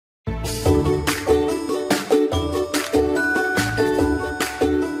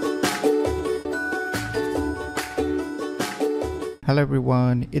Hello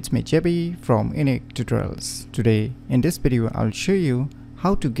everyone, it's me JB from UniqueTutorials. Today in this video I'll show you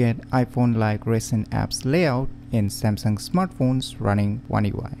how to get iPhone-like recent apps layout in Samsung smartphones running One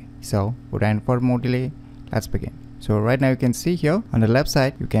UI. So without further more delay, let's begin. So right now you can see here on the left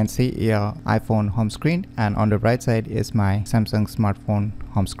side you can see your iPhone home screen, and on the right side is my Samsung smartphone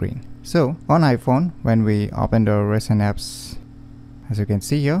home screen. So on iPhone, when we open the recent apps, as you can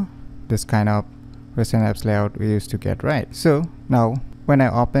see here, this kind of recent apps layout we used to get, right? So now when I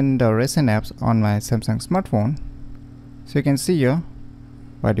open the recent apps on my Samsung smartphone, so you can see here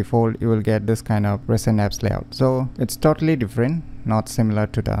by default you will get this kind of recent apps layout. So it's totally different, not similar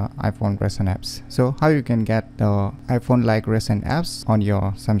to the iPhone recent apps. So how you can get the iPhone like recent apps on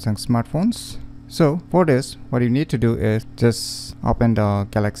your Samsung smartphones? So for this, what you need to do is just open the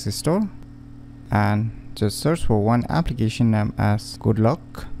Galaxy Store and just search for one application named as Good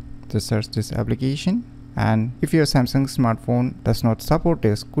Luck. Just search this application, and if your Samsung smartphone does not support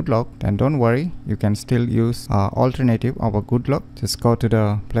this Good Luck, then don't worry, you can still use alternative of a Good Luck. Just go to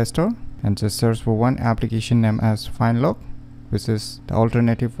the Play Store and just search for one application named as Find Lock, which is the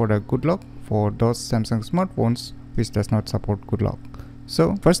alternative for the Good Luck for those Samsung smartphones which does not support Good Luck.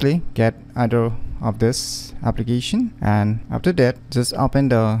 So firstly, get either of this application, and after that just open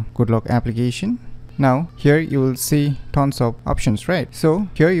the Good Luck application. Now here you will see tons of options, right? So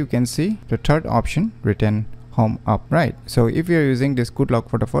here you can see the third option written Home Up, right? So if you're using this Good Luck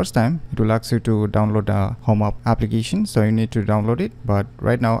for the first time, it will ask you to download the Home Up application, so you need to download it. But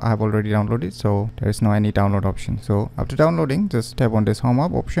right now I have already downloaded, so there is no any download option. So after downloading, just tap on this Home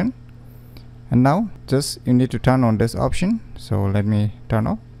Up option, and now just you need to turn on this option. So let me turn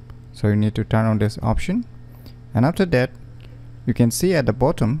off. So you need to turn on this option, and after that you can see at the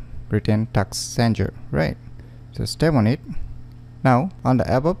bottom written Task Changer, right? Just tap on it. Now on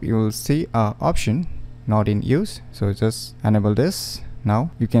the above you will see a option not in use, so just enable this.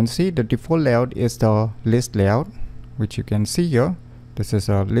 Now you can see the default layout is the list layout, which you can see here. This is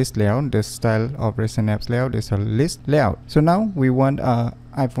a list layout. This style of recent apps layout is a list layout. So now we want a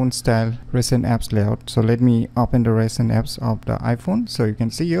iPhone style recent apps layout. So let me open the recent apps of the iPhone, so you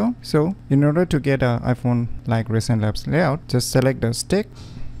can see here. So in order to get a iPhone like recent apps layout, just select the stick.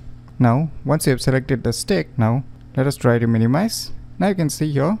 Now once you have selected the stick, now let us try to minimize. Now you can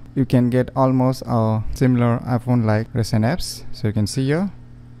see here you can get almost a similar iPhone like recent apps. So you can see here,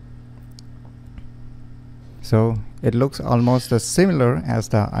 so it looks almost as similar as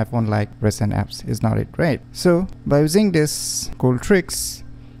the iPhone like recent apps, is not it, right? So by using this cool tricks,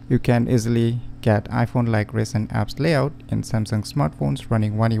 you can easily get iPhone like recent apps layout in Samsung smartphones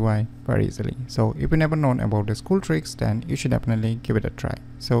running One UI very easily. So if you never known about these cool tricks, then you should definitely give it a try.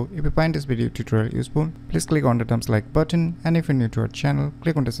 So if you find this video tutorial useful, please click on the thumbs like button, and if you're new to our channel,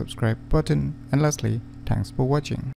 click on the subscribe button, and lastly, thanks for watching.